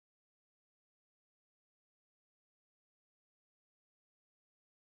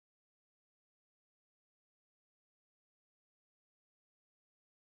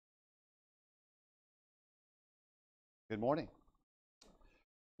Good morning.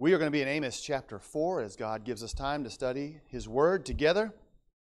 We are going to be in Amos chapter 4 as God gives us time to study His Word together.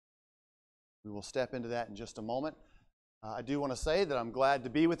 We will step into that in just a moment. I do want to say that I'm glad to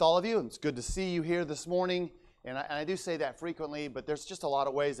be with all of you. It's good to see you here this morning. And I do say that frequently, but there's just a lot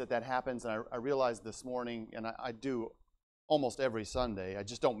of ways that happens. And I realized this morning, and I do almost every Sunday, I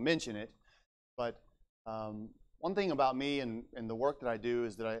just don't mention it. But one thing about me and the work that I do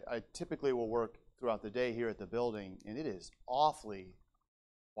is that I typically will work throughout the day here at the building, and it is awfully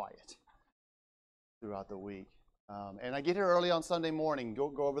quiet throughout the week. And I get here early on Sunday morning,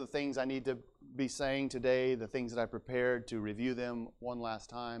 go over the things I need to be saying today, the things that I prepared, to review them one last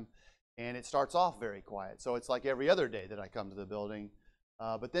time. And it starts off very quiet. So it's like every other day that I come to the building.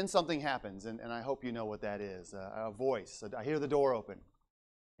 But then something happens, and I hope you know what that is. A voice. I hear the door open,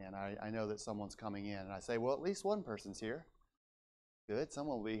 and I know that someone's coming in. And I say, well, at least one person's here. Good,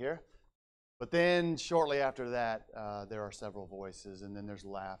 someone will be here. But then shortly after that, there are several voices, and then there's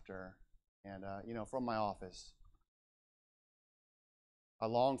laughter. And, from my office, I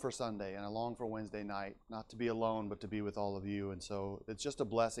long for Sunday, and I long for Wednesday night, not to be alone, but to be with all of you. And so it's just a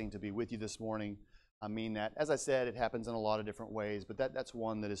blessing to be with you this morning. I mean that. As I said, it happens in a lot of different ways, but that's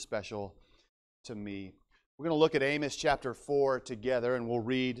one that is special to me. We're going to look at Amos chapter 4 together, and we'll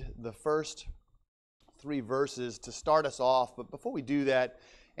read the first 3 verses to start us off. But before we do that,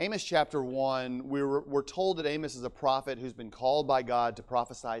 Amos chapter 1, we're told that Amos is a prophet who's been called by God to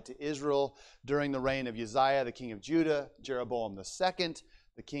prophesy to Israel during the reign of Uzziah, the king of Judah, Jeroboam II,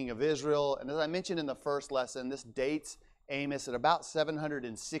 the king of Israel. And as I mentioned in the first lesson, this dates Amos at about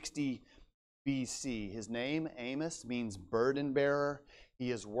 760 BC. His name, Amos, means burden bearer.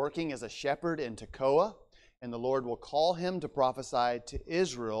 He is working as a shepherd in Tekoa, and the Lord will call him to prophesy to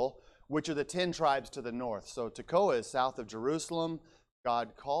Israel, which are the 10 tribes to the north. So Tekoa is south of Jerusalem.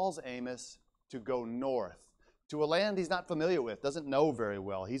 God calls Amos to go north, to a land he's not familiar with, doesn't know very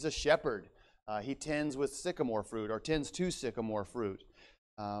well. He's a shepherd. He tends with sycamore fruit, or tends to sycamore fruit.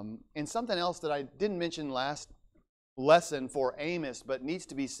 And something else that I didn't mention last lesson for Amos, but needs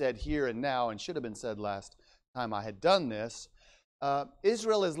to be said here and now, and should have been said last time I had done this.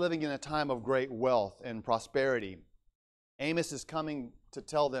 Israel is living in a time of great wealth and prosperity. Amos is coming to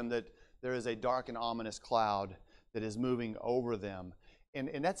tell them that there is a dark and ominous cloud that is moving over them.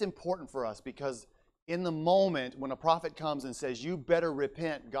 And that's important for us, because in the moment when a prophet comes and says, you better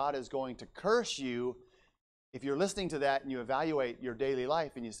repent, God is going to curse you, if you're listening to that and you evaluate your daily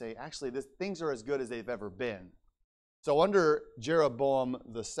life and you say, actually, things are as good as they've ever been. So under Jeroboam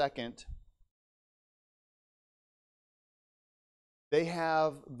II, they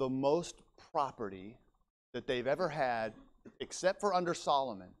have the most property that they've ever had, except for under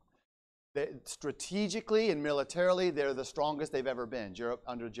Solomon. Strategically and militarily, they're the strongest they've ever been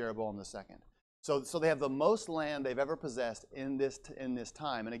under Jeroboam II. So they have the most land they've ever possessed in this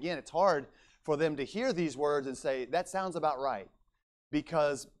time. And again, it's hard for them to hear these words and say, that sounds about right.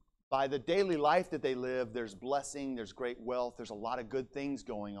 Because by the daily life that they live, there's blessing, there's great wealth, there's a lot of good things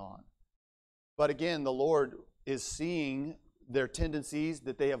going on. But again, the Lord is seeing their tendencies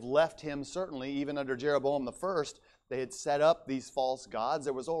that they have left Him, certainly, even under Jeroboam I. They had set up these false gods.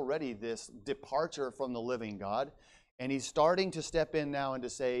 There was already this departure from the living God. And He's starting to step in now and to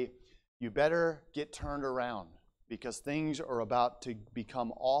say, you better get turned around, because things are about to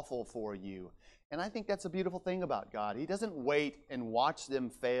become awful for you. And I think that's a beautiful thing about God. He doesn't wait and watch them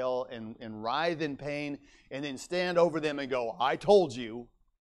fail and writhe in pain and then stand over them and go, I told you.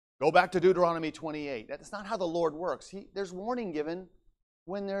 Go back to Deuteronomy 28. That's not how the Lord works. There's warning given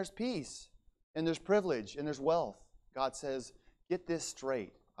when there's peace and there's privilege and there's wealth. God says, get this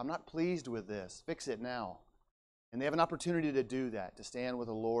straight. I'm not pleased with this. Fix it now. And they have an opportunity to do that, to stand with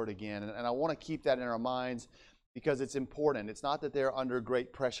the Lord again. And I want to keep that in our minds, because it's important. It's not that they're under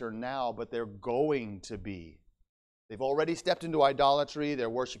great pressure now, but they're going to be. They've already stepped into idolatry. They're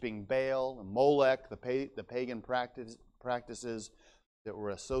worshiping Baal and Molech, the pagan practices that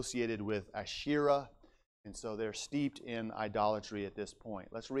were associated with Asherah. And so they're steeped in idolatry at this point.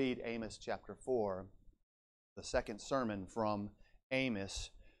 Let's read Amos chapter 4. The second sermon from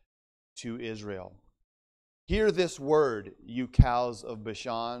Amos to Israel. Hear this word, you cows of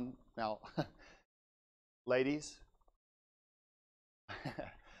Bashan. Now, ladies,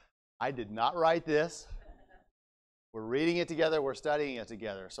 I did not write this. We're reading it together. We're studying it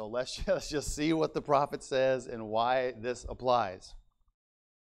together. So let's just see what the prophet says and why this applies.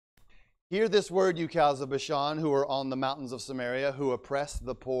 Hear this word, you cows of Bashan, who are on the mountains of Samaria, who oppress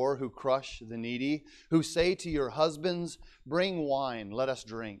the poor, who crush the needy, who say to your husbands, bring wine, let us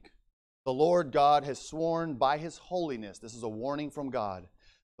drink. The Lord God has sworn by His holiness, this is a warning from God,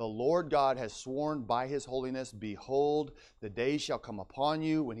 The Lord God has sworn by his holiness, behold, the day shall come upon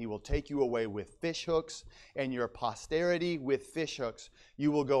you when he will take you away with fish hooks, and your posterity with fish hooks. You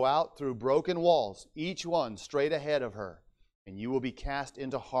will go out through broken walls, each one straight ahead of her, and you will be cast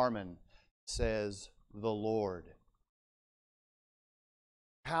into Harmon, says the Lord.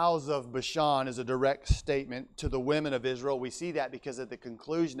 Cows of Bashan is a direct statement to the women of Israel. We see that because at the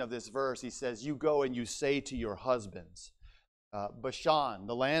conclusion of this verse, he says, you go and you say to your husbands. Bashan,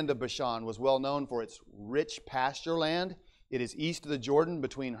 the land of Bashan, was well known for its rich pasture land. It is east of the Jordan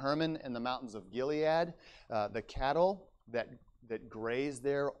between Hermon and the mountains of Gilead. The cattle that grazed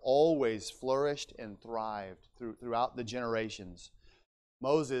there always flourished and thrived throughout the generations.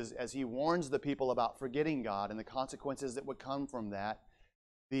 Moses, as he warns the people about forgetting God and the consequences that would come from that,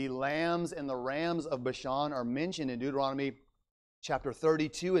 the lambs and the rams of Bashan are mentioned in Deuteronomy chapter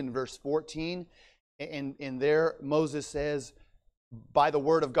 32 and verse 14. And there Moses says, by the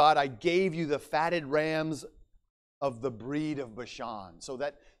word of God, I gave you the fatted rams of the breed of Bashan. So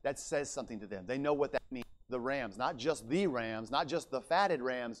that says something to them. They know what that means. The rams, not just the rams, not just the fatted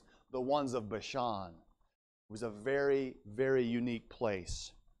rams, the ones of Bashan. It was a very, very unique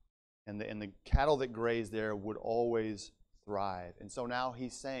place. And the cattle that grazed there would always thrive. And so now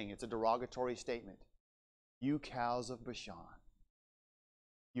he's saying, it's a derogatory statement. You cows of Bashan,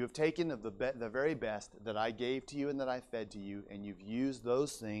 you have taken of the very best that I gave to you and that I fed to you, and you've used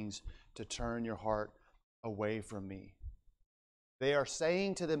those things to turn your heart away from me. They are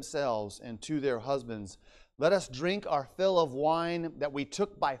saying to themselves and to their husbands, let us drink our fill of wine that we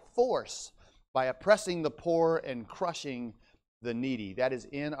took by force, by oppressing the poor and crushing the needy. That is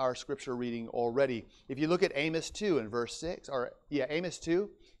in our scripture reading already. If you look at Amos 2 in verse 6, Amos 2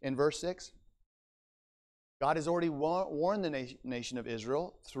 in verse 6, God has already warned the nation of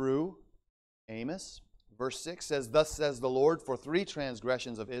Israel through Amos. Verse 6 says, thus says the Lord, for 3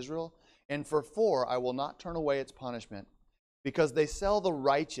 transgressions of Israel, and for 4 I will not turn away its punishment, because they sell the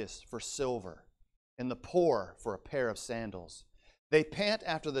righteous for silver, and the poor for a pair of sandals. They pant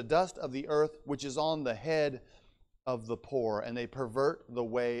after the dust of the earth, which is on the head of the poor, and they pervert the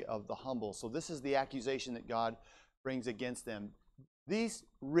way of the humble. So this is the accusation that God brings against them. These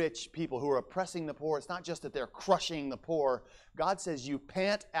rich people who are oppressing the poor, it's not just that they're crushing the poor. God says you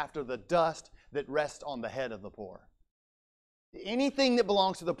pant after the dust that rests on the head of the poor. Anything that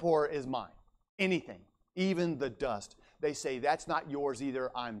belongs to the poor is mine. Anything, even the dust. They say, that's not yours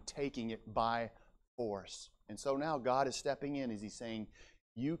either. I'm taking it by force. And so now God is stepping in as he's saying,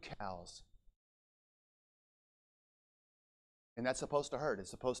 you cows. And that's supposed to hurt. It's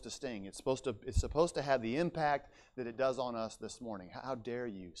supposed to sting. It's supposed to have the impact that it does on us this morning. How dare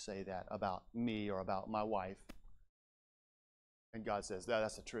you say that about me or about my wife? And God says,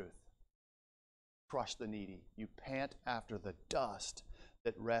 that's the truth. Crush the needy. You pant after the dust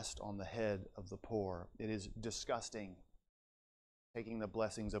that rests on the head of the poor. It is disgusting, taking the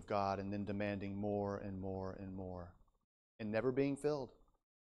blessings of God and then demanding more and more and more, and never being filled.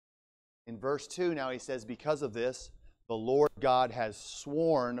 In verse 2 now he says, because of this, the Lord God has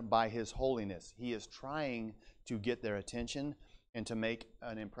sworn by his holiness. He is trying to get their attention and to make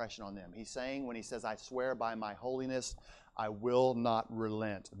an impression on them. He's saying, when he says, I swear by my holiness, I will not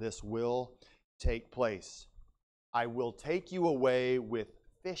relent. This will take place. I will take you away with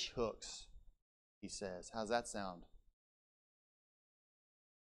fish hooks, he says. How's that sound?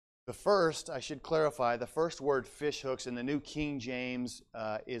 The first, I should clarify, the first word fish hooks in the New King James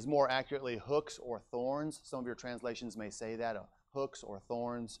is more accurately hooks or thorns. Some of your translations may say that, hooks or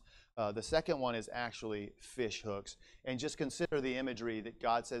thorns. The second one is actually fish hooks. And just consider the imagery that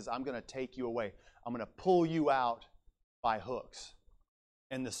God says, I'm going to take you away. I'm going to pull you out by hooks.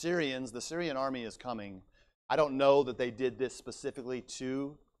 And the Syrian army is coming. I don't know that they did this specifically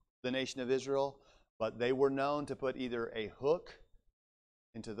to the nation of Israel, but they were known to put either a hook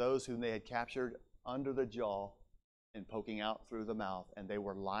into those whom they had captured under the jaw and poking out through the mouth, and they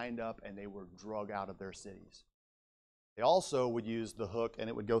were lined up and they were drug out of their cities. They also would use the hook, and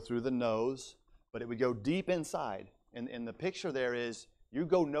it would go through the nose, but it would go deep inside. And the picture there is, you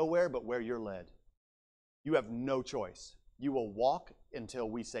go nowhere but where you're led. You have no choice. You will walk until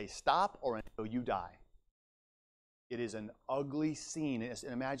we say stop or until you die. It is an ugly scene. And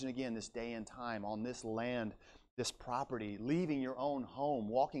imagine again this day and time on this land, this property, leaving your own home,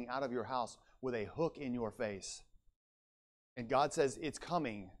 walking out of your house with a hook in your face. And God says, it's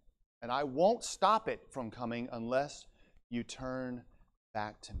coming, and I won't stop it from coming unless you turn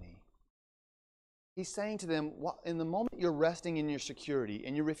back to me. He's saying to them, in the moment you're resting in your security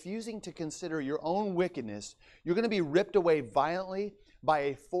and you're refusing to consider your own wickedness, you're going to be ripped away violently by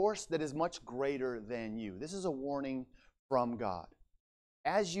a force that is much greater than you. This is a warning from God.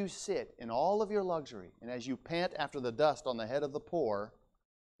 as you sit in all of your luxury and as you pant after the dust on the head of the poor,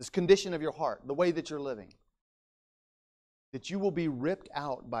 this condition of your heart, the way that you're living, that you will be ripped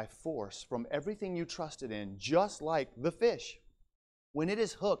out by force from everything you trusted in, just like the fish. When it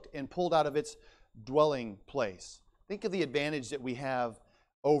is hooked and pulled out of its dwelling place, think of the advantage that we have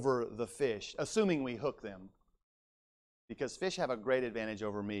over the fish, assuming we hook them. Because fish have a great advantage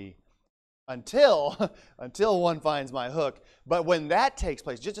over me until one finds my hook. But when that takes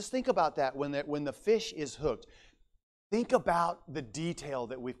place, just think about that. When the fish is hooked, think about the detail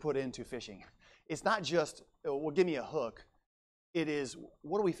that we put into fishing. It's not just, well, give me a hook. It is,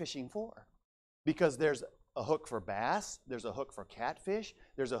 what are we fishing for? Because there's a hook for bass, there's a hook for catfish,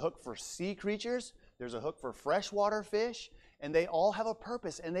 there's a hook for sea creatures, there's a hook for freshwater fish, and they all have a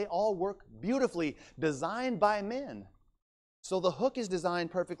purpose, and they all work beautifully, designed by men. So the hook is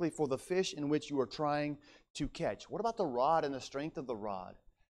designed perfectly for the fish in which you are trying to catch. What about the rod and the strength of the rod?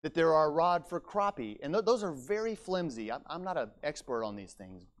 That there are a rod for crappie, and those are very flimsy. I'm not an expert on these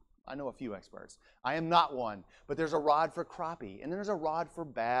things. I know a few experts. I am not one. But there's a rod for crappie, and then there's a rod for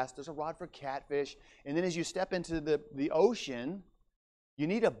bass, there's a rod for catfish, and then as you step into the ocean, you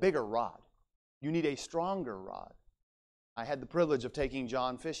need a bigger rod. You need a stronger rod. I had the privilege of taking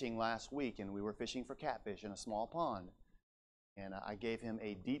John fishing last week, and we were fishing for catfish in a small pond. And I gave him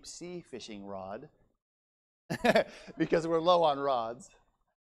a deep sea fishing rod because we're low on rods.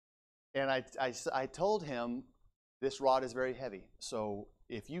 And I told him, this rod is very heavy. So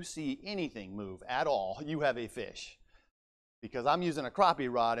if you see anything move at all, you have a fish. Because I'm using a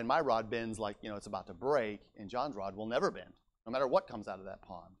crappie rod, and my rod bends like, it's about to break, and John's rod will never bend, no matter what comes out of that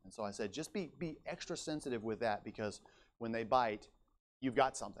pond. And so I said, just be extra sensitive with that, because when they bite, you've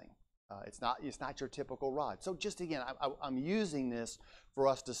got something. It's not your typical rod. So just again, I'm using this for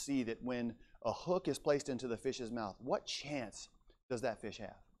us to see that when a hook is placed into the fish's mouth, what chance does that fish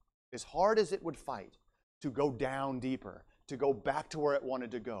have? As hard as it would fight to go down deeper, to go back to where it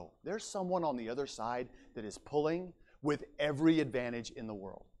wanted to go, there's someone on the other side that is pulling with every advantage in the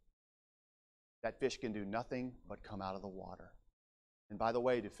world. That fish can do nothing but come out of the water. And by the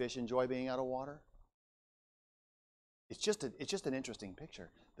way, do fish enjoy being out of water? It's just an interesting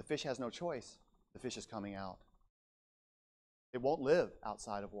picture. The fish has no choice. The fish is coming out. It won't live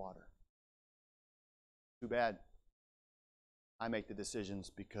outside of water. Too bad. I make the decisions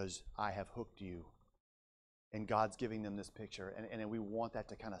because I have hooked you. And God's giving them this picture. And we want that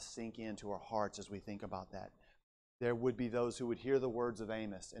to kind of sink into our hearts as we think about that. There would be those who would hear the words of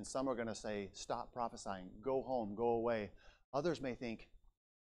Amos, and some are going to say, stop prophesying, go home, go away. Others may think,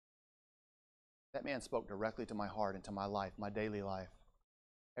 that man spoke directly to my heart and to my life, my daily life.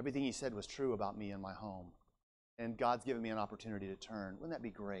 Everything he said was true about me and my home. And God's given me an opportunity to turn. Wouldn't that be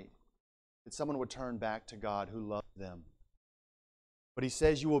great? That someone would turn back to God who loved them. But he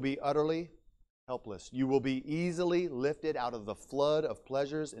says you will be utterly helpless. You will be easily lifted out of the flood of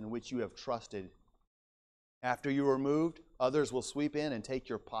pleasures in which you have trusted. After you are moved, others will sweep in and take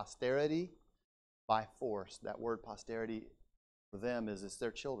your posterity by force. That word posterity for them is it's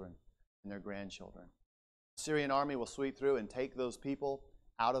their children and their grandchildren. The Syrian army will sweep through and take those people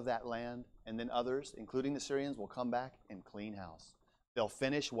out of that land, and then others, including the Syrians, will come back and clean house. They'll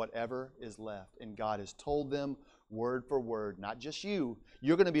finish whatever is left, and God has told them word for word, not just you.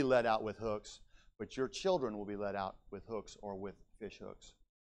 You're going to be let out with hooks, but your children will be let out with hooks or with fish hooks.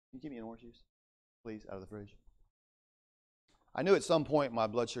 Can you give me an orange juice, please, out of the fridge? I knew at some point my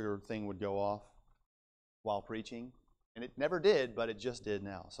blood sugar thing would go off while preaching, and it never did, but it just did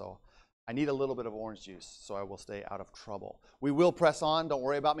now. So I need a little bit of orange juice so I will stay out of trouble. We will press on. Don't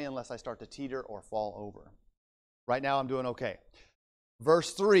worry about me unless I start to teeter or fall over. Right now I'm doing okay.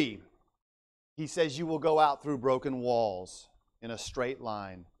 Verse 3, he says, you will go out through broken walls in a straight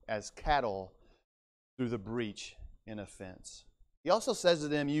line as cattle through the breach in a fence. He also says to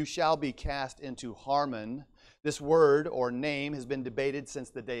them, you shall be cast into Harmon. This word or name has been debated since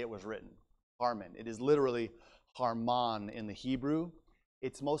the day it was written. Harmon. It is literally Harmon in the Hebrew.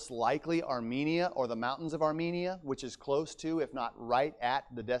 It's most likely Armenia or the mountains of Armenia, which is close to, if not right at,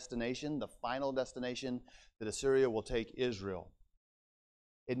 the destination, the final destination that Assyria will take Israel.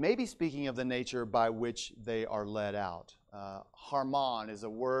 It may be speaking of the nature by which they are led out. Harmon is a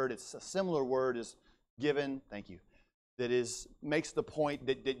word, it's a similar word is given, thank you, that makes the point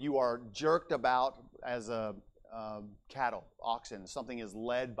that you are jerked about as a cattle, oxen. Something is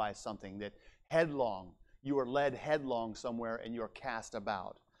led by something, that headlong. You are led headlong somewhere and you're cast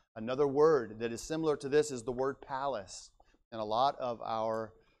about. Another word that is similar to this is the word palace. And a lot of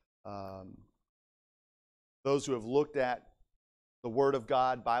our, those who have looked at the Word of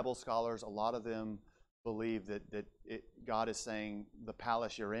God, Bible scholars, a lot of them believe that God is saying the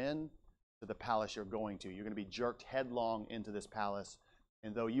palace you're in to the palace you're going to. You're going to be jerked headlong into this palace.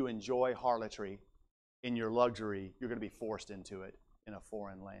 And though you enjoy harlotry in your luxury, you're going to be forced into it in a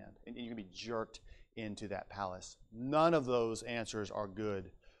foreign land. And you're going to be jerked into that palace. None of those answers are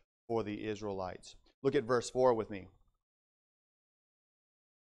good for the Israelites. Look at verse 4 with me.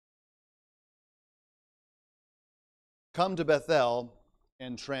 Come to Bethel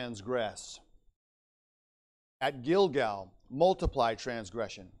and transgress. At Gilgal, multiply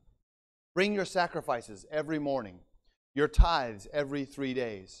transgression. Bring your sacrifices every morning, your tithes every 3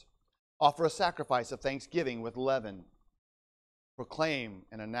 days. Offer a sacrifice of thanksgiving with leaven. Proclaim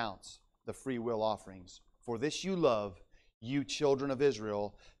and announce the free will offerings. For this you love, you children of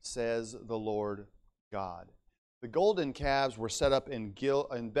Israel, says the Lord God. The golden calves were set up in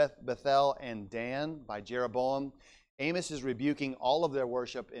Bethel and Dan by Jeroboam. Amos is rebuking all of their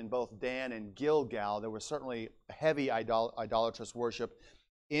worship in both Dan and Gilgal. There was certainly heavy idolatrous worship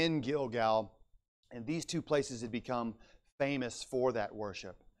in Gilgal, and these two places had become famous for that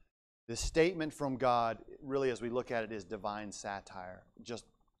worship. The statement from God, really as we look at it, is divine satire. Just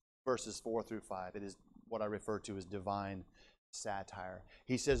verses 4 through 5. It is what I refer to as divine satire.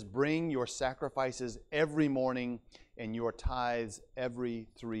 He says, bring your sacrifices every morning and your tithes every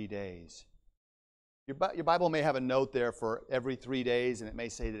 3 days. Your Bible may have a note there for every 3 days, and it may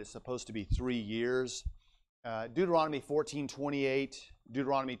say that it's supposed to be 3 years. Deuteronomy 14:28,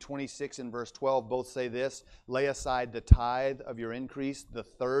 Deuteronomy 26 and verse 12 both say this: lay aside the tithe of your increase the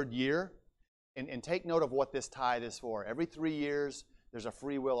 3rd year. And take note of what this tithe is for. Every 3 years, there's a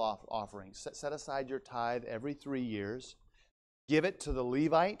free will offering. Set aside your tithe every 3 years. Give it to the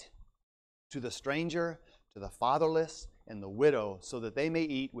Levite, to the stranger, to the fatherless, and the widow, so that they may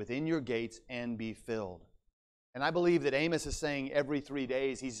eat within your gates and be filled. And I believe that Amos is saying every 3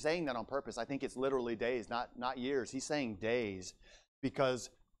 days. He's saying that on purpose. I think it's literally days, not years. He's saying days because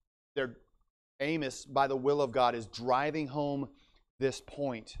Amos, by the will of God, is driving home this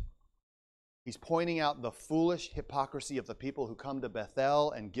point. He's pointing out the foolish hypocrisy of the people who come to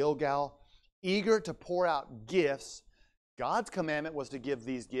Bethel and Gilgal, eager to pour out gifts. God's commandment was to give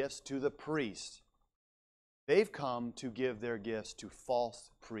these gifts to the priests. They've come to give their gifts to false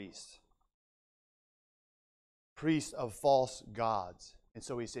priests. Priests of false gods. And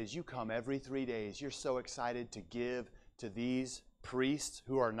so he says, you come every 3 days. You're so excited to give to these priests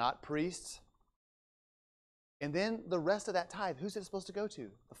who are not priests. And then the rest of that tithe, who's it supposed to go to?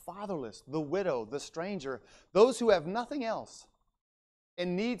 The fatherless, the widow, the stranger, those who have nothing else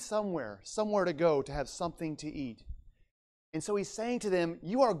and need somewhere to go to have something to eat. And so he's saying to them,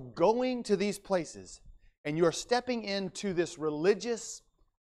 you are going to these places and you are stepping into this religious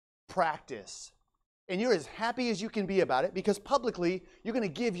practice. And you're as happy as you can be about it because publicly you're going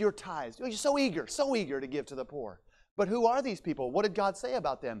to give your tithes. You're so eager to give to the poor. But who are these people? What did God say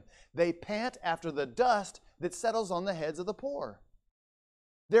about them? They pant after the dust that settles on the heads of the poor.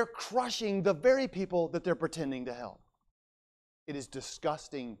 They're crushing the very people that they're pretending to help. It is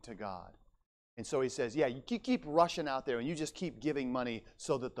disgusting to God. And so he says, yeah, you keep rushing out there and you just keep giving money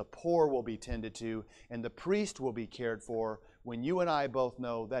so that the poor will be tended to and the priest will be cared for, when you and I both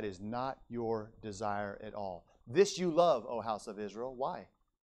know that is not your desire at all. This you love, O house of Israel. Why?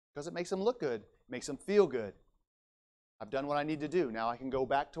 Because it makes them look good, makes them feel good. I've done what I need to do. Now I can go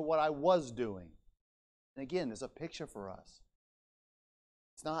back to what I was doing. And again, there's a picture for us.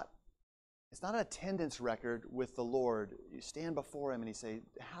 It's not an attendance record with the Lord. You stand before Him and you say,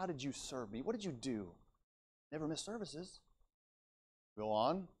 how did you serve me? What did you do? Never miss services. Go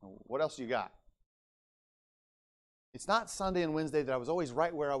on. What else you got? It's not Sunday and Wednesday that I was always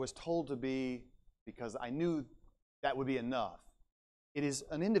right where I was told to be because I knew that would be enough. It is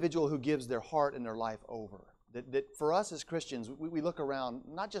an individual who gives their heart and their life over. That for us as Christians, we look around,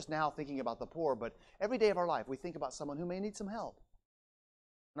 not just now thinking about the poor, but every day of our life, we think about someone who may need some help.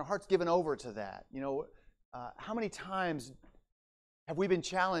 And our heart's given over to that. You know, how many times have we been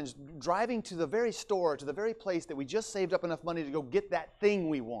challenged driving to the very store, to the very place that we just saved up enough money to go get that thing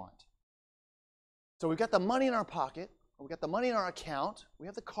we want? So we've got the money in our pocket, we've got the money in our account, we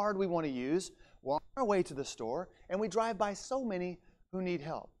have the card we want to use, we're on our way to the store, and we drive by so many who need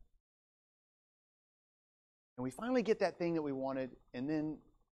help. And we finally get that thing that we wanted, and then,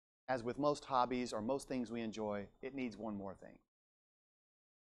 as with most hobbies or most things we enjoy, it needs one more thing.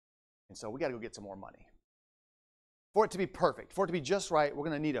 And so we got to go get some more money. For it to be perfect, for it to be just right, we're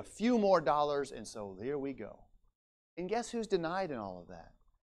going to need a few more dollars, and so there we go. And guess who's denied in all of that?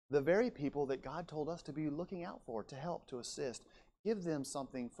 The very people that God told us to be looking out for, to help, to assist. Give them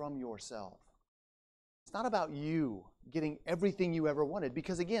something from yourself. It's not about you getting everything you ever wanted,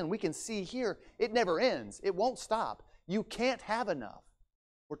 because again, we can see here, it never ends. It won't stop. You can't have enough.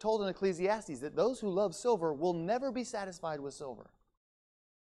 We're told in Ecclesiastes that those who love silver will never be satisfied with silver.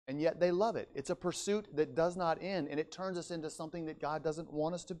 And yet they love it. It's a pursuit that does not end, and it turns us into something that God doesn't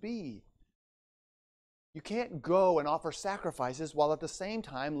want us to be. You can't go and offer sacrifices while at the same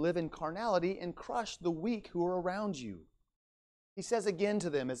time live in carnality and crush the weak who are around you. He says again to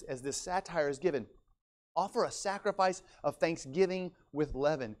them, as this satire is given, offer a sacrifice of thanksgiving with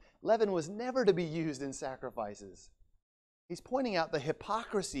leaven. Leaven was never to be used in sacrifices. He's pointing out the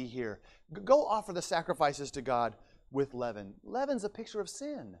hypocrisy here. Go offer the sacrifices to God with leaven. Leaven's a picture of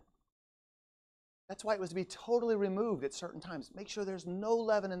sin. That's why it was to be totally removed at certain times. Make sure there's no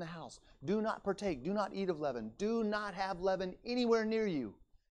leaven in the house. Do not partake. Do not eat of leaven. Do not have leaven anywhere near you.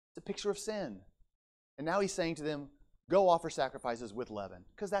 It's a picture of sin. And now he's saying to them, go offer sacrifices with leaven,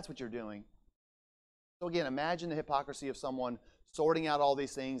 because that's what you're doing. So again, imagine the hypocrisy of someone sorting out all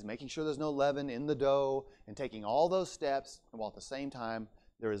these things, making sure there's no leaven in the dough, and taking all those steps, and while at the same time,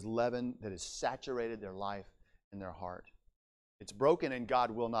 there is leaven that has saturated their life and their heart. It's broken, and God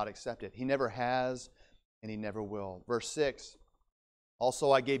will not accept it. He never has, and He never will. Verse 6,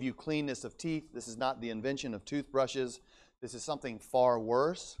 also I gave you cleanness of teeth. This is not the invention of toothbrushes. This is something far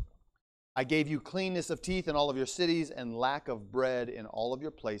worse. I gave you cleanness of teeth in all of your cities and lack of bread in all of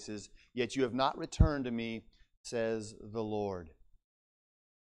your places, yet you have not returned to me, says the Lord.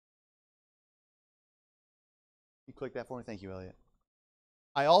 You click that for me? Thank you, Elliot.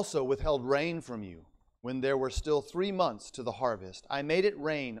 I also withheld rain from you when there were still 3 months to the harvest. I made it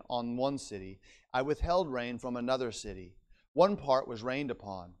rain on one city. I withheld rain from another city. One part was rained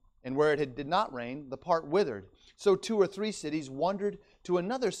upon, and where it did not rain, the part withered. So 2 or 3 cities wandered to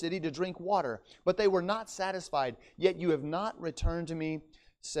another city to drink water, but they were not satisfied. Yet you have not returned to me,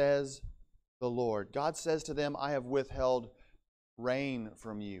 says the Lord. God says to them, I have withheld rain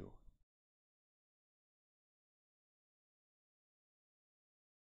from you.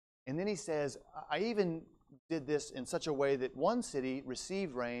 And then he says, I even did this in such a way that one city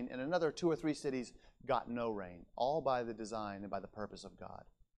received rain and another 2 or 3 cities got no rain, all by the design and by the purpose of God.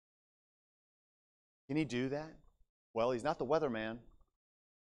 Can He do that? Well, He's not the weatherman.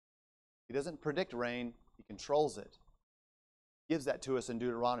 He doesn't predict rain. He controls it. He gives that to us in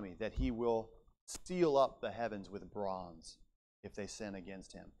Deuteronomy, that He will seal up the heavens with bronze if they sin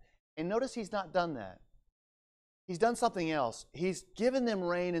against Him. And notice He's not done that. He's done something else. He's given them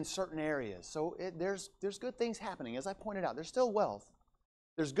rain in certain areas. So there's good things happening. As I pointed out, there's still wealth.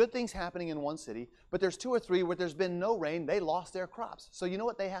 There's good things happening in one city, but there's 2 or 3 where there's been no rain. They lost their crops. So you know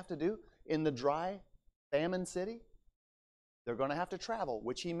what they have to do in the dry, famine city? They're going to have to travel,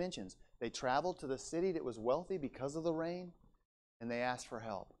 which he mentions. They traveled to the city that was wealthy because of the rain, and they asked for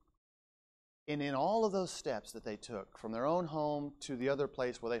help. And in all of those steps that they took, from their own home to the other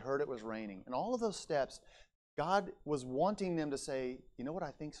place where they heard it was raining, in all of those steps, God was wanting them to say, you know what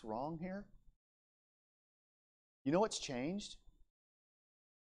I think's wrong here? You know what's changed?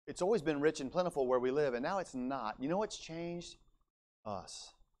 It's always been rich and plentiful where we live, and now it's not. You know what's changed?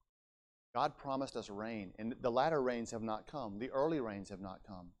 Us. God promised us rain, and the latter rains have not come. The early rains have not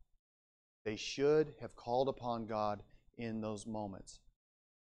come. They should have called upon God in those moments.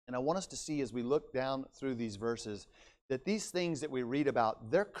 And I want us to see as we look down through these verses that these things that we read about,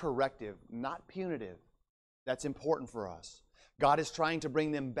 they're corrective, not punitive. That's important for us. God is trying to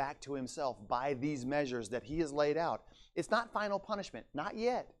bring them back to Himself by these measures that He has laid out. It's not final punishment, not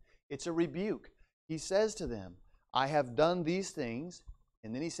yet. It's a rebuke. He says to them, I have done these things,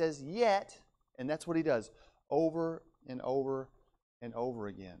 and then He says, yet, and that's what He does over and over and over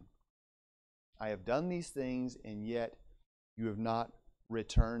again. I have done these things, and yet you have not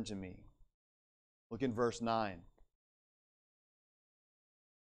returned to me. Look in verse 9.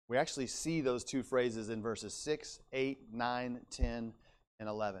 We actually see those 2 phrases in verses 6, 8, 9, 10, and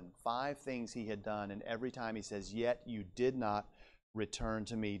 11. 5 things He had done, and every time He says, yet you did not return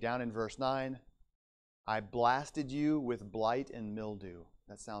to me. Down in verse 9, I blasted you with blight and mildew.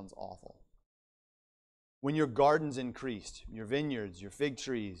 That sounds awful. When your gardens increased, your vineyards, your fig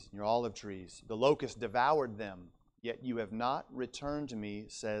trees, your olive trees, the locust devoured them, yet you have not returned to me,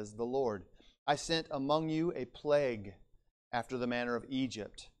 says the Lord. I sent among you a plague after the manner of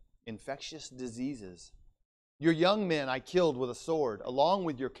Egypt, infectious diseases. Your young men I killed with a sword, along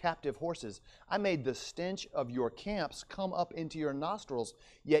with your captive horses. I made the stench of your camps come up into your nostrils,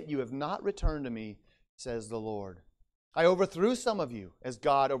 yet you have not returned to me, says the Lord. I overthrew some of you, as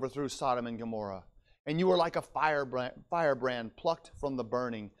God overthrew Sodom and Gomorrah, and you were like a firebrand plucked from the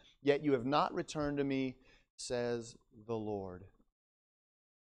burning, yet you have not returned to me, says the Lord.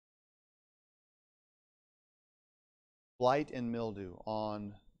 blight and mildew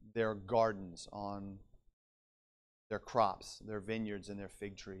on their gardens, on their crops, their vineyards, and their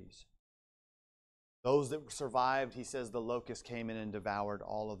fig trees. Those that survived, he says, the locust came in and devoured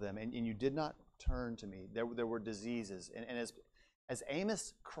all of them. And you did not turn to me. There were diseases. And as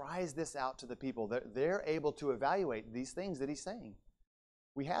Amos cries this out to the people, they're able to evaluate these things that he's saying.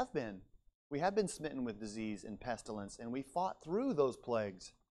 We have been smitten with disease and pestilence, and we fought through those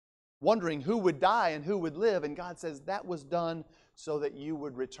plagues, wondering who would die and who would live. And God says that was done so that you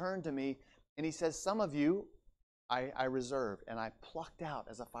would return to me. And he says, some of you I reserved, and I plucked out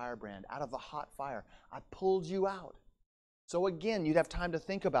as a firebrand out of the hot fire. I pulled you out. So again, you'd have time to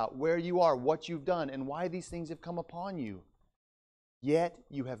think about where you are, what you've done, and why these things have come upon you. Yet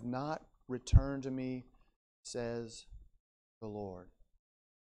you have not returned to me, says the Lord.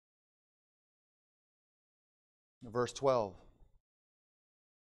 Verse 12.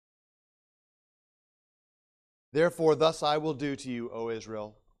 Therefore, thus I will do to you, O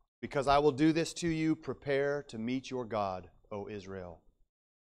Israel. Because I will do this to you, prepare to meet your God, O Israel.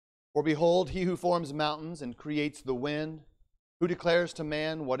 For behold, he who forms mountains and creates the wind, who declares to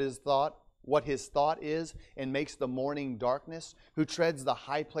man what his thought is, and makes the morning darkness, who treads the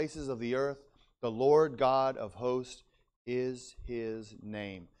high places of the earth, the Lord God of hosts is his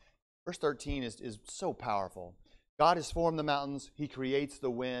name. Verse 13 is so powerful. God has formed the mountains, he creates the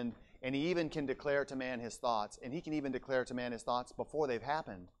wind, and he even can declare to man his thoughts. And he can even declare to man his thoughts before they've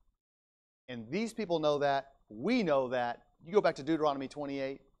happened. And these people know that. We know that. You go back to Deuteronomy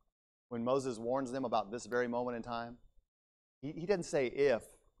 28, when Moses warns them about this very moment in time. He doesn't say if.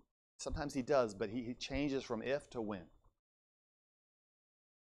 Sometimes he does, but he changes from if to when.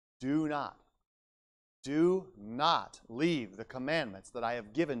 Do not leave the commandments that I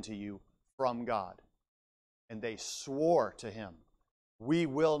have given to you from God. And they swore to him, we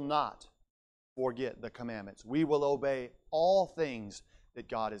will not forget the commandments. We will obey all things that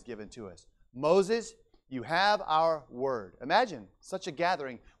God has given to us. Moses, you have our word. Imagine such a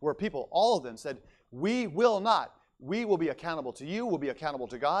gathering where people, all of them, said, we will not. We will be accountable to you, we'll be accountable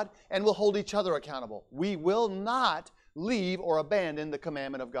to God, and we'll hold each other accountable. We will not leave or abandon the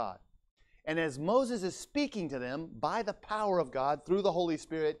commandment of God. And as Moses is speaking to them by the power of God through the Holy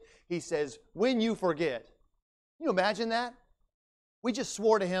Spirit, he says, when you forget. Can you imagine that? We just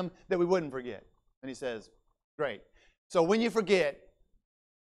swore to him that we wouldn't forget. And he says, great. So when you forget,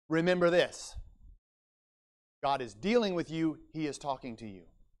 remember this. God is dealing with you. He is talking to you.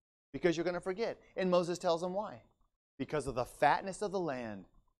 Because you're going to forget. And Moses tells them why. Because of the fatness of the land.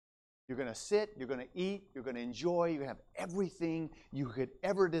 You're going to sit, you're going to eat, you're going to enjoy, you're going to have everything you could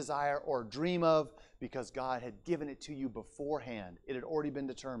ever desire or dream of because God had given it to you beforehand. It had already been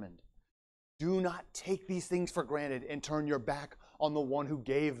determined. Do not take these things for granted and turn your back on the one who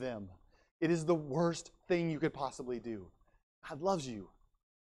gave them. It is the worst thing you could possibly do. God loves you.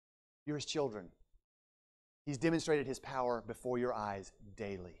 You're his children. He's demonstrated his power before your eyes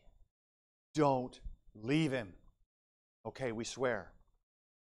daily. Don't leave him. Okay, we swear.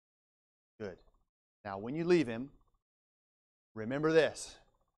 Good. Now, when you leave him, remember this.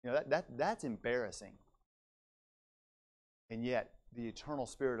 You know, that's embarrassing. And yet, the eternal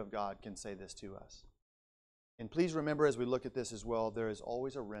Spirit of God can say this to us. And please remember as we look at this as well, there is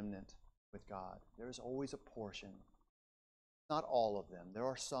always a remnant with God. There is always a portion. Not all of them. There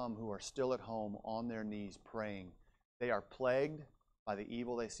are some who are still at home on their knees praying. They are plagued by the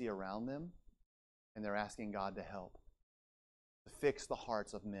evil they see around them, and they're asking God to help, to fix the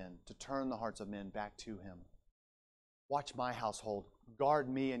hearts of men, to turn the hearts of men back to him. Watch my household. Guard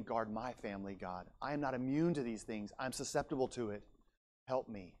me and guard my family, God. I am not immune to these things. I'm susceptible to it. Help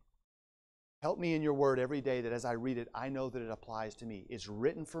me. Help me in your word every day that as I read it, I know that it applies to me. It's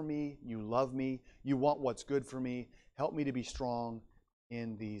written for me. You love me. You want what's good for me. Help me to be strong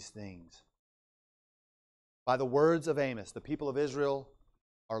in these things. By the words of Amos, the people of Israel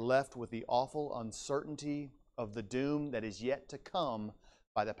are left with the awful uncertainty of the doom that is yet to come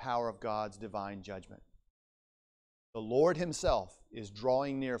by the power of God's divine judgment. The Lord himself is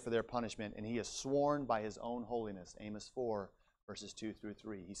drawing near for their punishment, and he has sworn by his own holiness. Amos 4, verses 2 through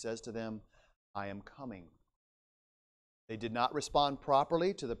 3. He says to them, I am coming. They did not respond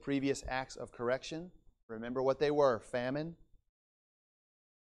properly to the previous acts of correction. Remember what they were: famine,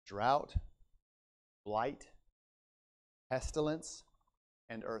 drought, blight, pestilence,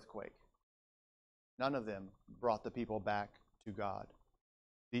 and earthquake. None of them brought the people back to God.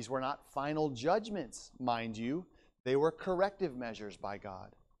 These were not final judgments, mind you. They were corrective measures by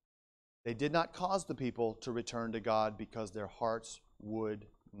God. They did not cause the people to return to God because their hearts would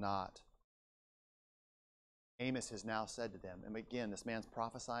not. Amos has now said to them, and again, this man's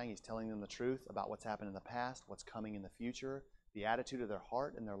prophesying, he's telling them the truth about what's happened in the past, what's coming in the future, the attitude of their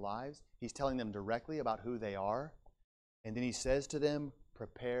heart and their lives. He's telling them directly about who they are. And then he says to them,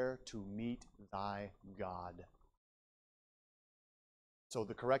 prepare to meet thy God. So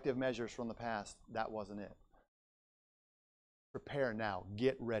the corrective measures from the past, that wasn't it. Prepare now.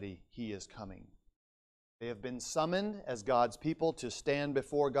 Get ready. He is coming. They have been summoned as God's people to stand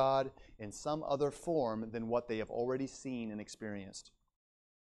before God in some other form than what they have already seen and experienced.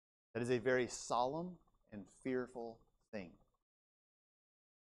 That is a very solemn and fearful thing.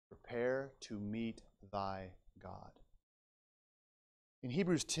 Prepare to meet thy God. In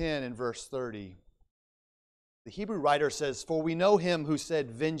Hebrews 10 and verse 30, the Hebrew writer says, for we know him who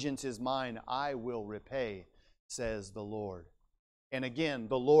said, vengeance is mine, I will repay, says the Lord. And again,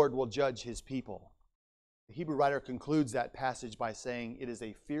 the Lord will judge his people. The Hebrew writer concludes that passage by saying, it is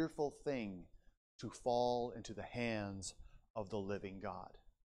a fearful thing to fall into the hands of the living God.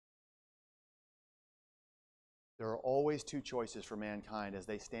 There are always two choices for mankind as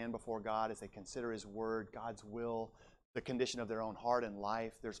they stand before God, as they consider his word, God's will, the condition of their own heart and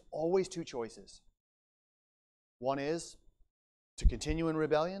life. There's always two choices. One is to continue in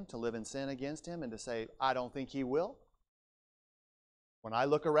rebellion, to live in sin against him, and to say, I don't think he will. When I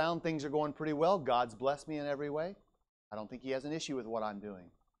look around, things are going pretty well. God's blessed me in every way. I don't think he has an issue with what I'm doing.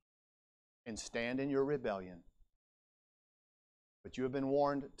 And stand in your rebellion. But you have been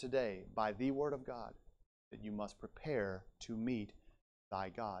warned today by the word of God that you must prepare to meet thy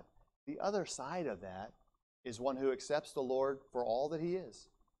God. The other side of that is one who accepts the Lord for all that he is,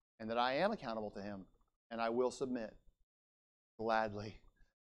 and that I am accountable to him, and I will submit gladly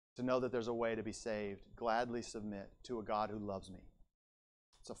to know that there's a way to be saved, gladly submit to a God who loves me.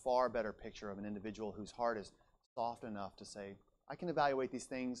 It's a far better picture of an individual whose heart is soft enough to say, I can evaluate these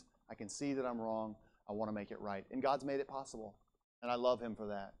things, I can see that I'm wrong, I want to make it right. And God's made it possible, and I love him for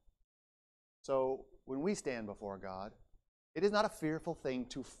that. So when we stand before God, it is not a fearful thing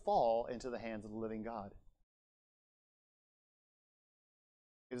to fall into the hands of the living God.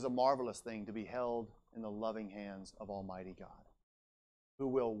 It is a marvelous thing to be held in the loving hands of Almighty God, who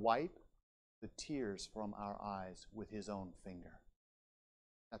will wipe the tears from our eyes with his own finger.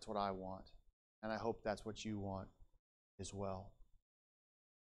 That's what I want, and I hope that's what you want as well.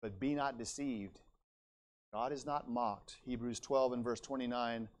 But be not deceived. God is not mocked. Hebrews 12 and verse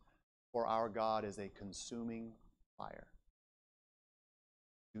 29, for our God is a consuming fire.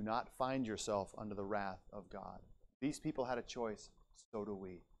 Do not find yourself under the wrath of God. These people had a choice, so do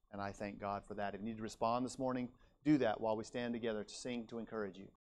we. And I thank God for that. If you need to respond this morning, do that while we stand together to sing to encourage you.